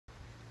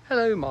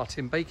Hello,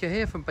 Martin Baker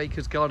here from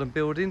Baker's Garden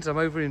Buildings. I'm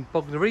over in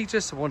Bognor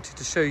Regis. I wanted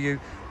to show you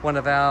one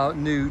of our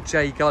new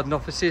J Garden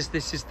offices.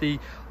 This is the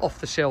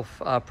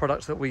off-the-shelf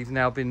products that we've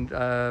now been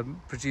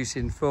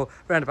producing for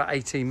around about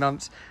 18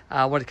 months.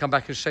 I want to come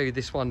back and show you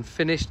this one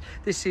finished.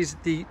 This is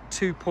the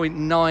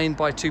 2.9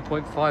 by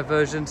 2.5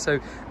 version, so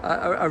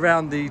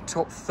around the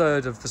top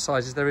third of the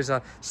sizes. There is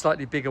a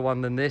slightly bigger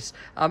one than this.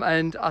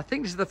 And I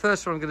think this is the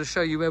first one I'm going to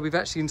show you where we've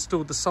actually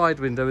installed the side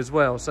window as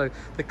well. So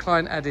the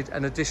client added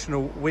an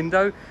additional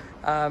window.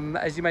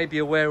 As you may be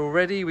aware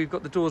already, we've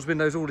got the doors,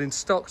 windows all in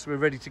stock, so we're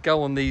ready to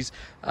go on these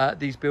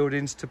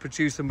buildings to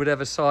produce them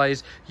whatever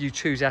size you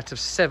choose out of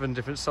 7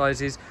 different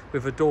sizes,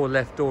 with a door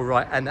left, door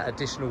right, and that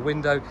additional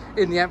window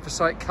in the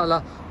anthracite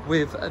colour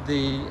with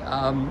the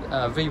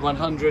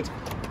V100.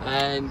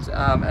 And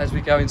as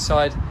we go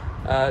inside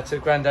to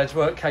Grandad's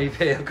work cave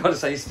here, I've got to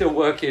say he's still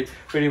working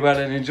really well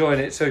and enjoying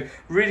it. So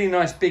really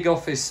nice big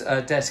office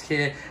desk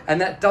here,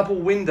 and that double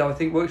window I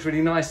think works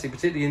really nicely,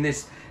 particularly in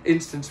this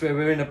instance where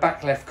we're in a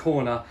back left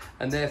corner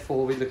and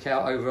therefore we look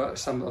out over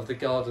some of the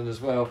garden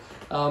as well.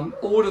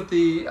 All of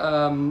the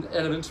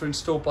elements are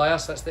installed by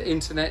us. That's the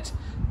internet,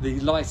 the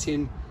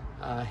lighting,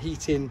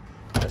 heating,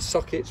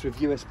 sockets with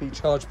USB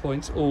charge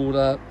points, all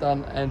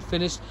done and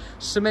finished.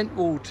 Cement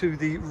wall to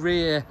the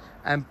rear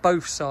and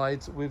both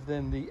sides, with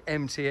then the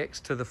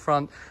MTX to the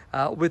front,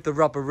 with the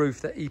rubber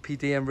roof. The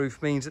EPDM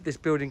roof means that this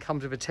building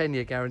comes with a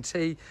 10-year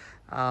guarantee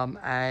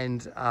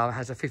and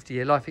has a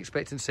 50-year life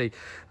expectancy.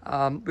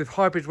 With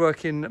hybrid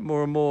working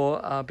more and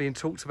more being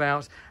talked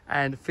about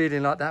and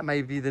feeling like that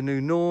may be the new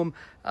norm,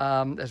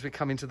 as we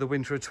come into the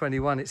winter of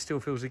 21, it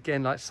still feels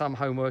again like some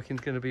home working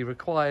is going to be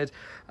required.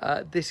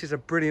 This is a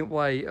brilliant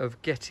way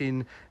of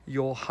getting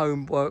your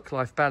home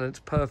work-life balance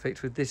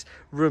perfect with this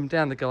room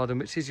down the garden,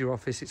 which is your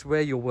office. It's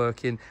where you're working.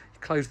 You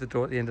close the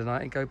door at the end of the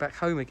night and go back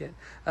home again.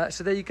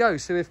 So there you go.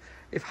 So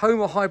if home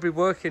or hybrid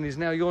working is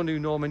now your new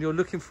norm and you're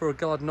looking for a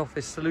garden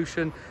office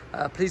solution,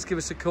 please give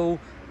us a call,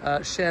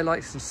 share,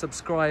 like and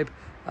subscribe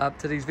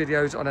to these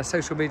videos on our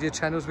social media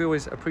channels. We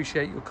always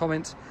appreciate your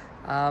comments,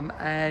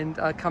 and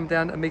come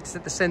down and meet us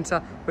at the centre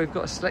where we've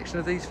got a selection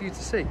of these for you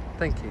to see.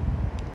 Thank you.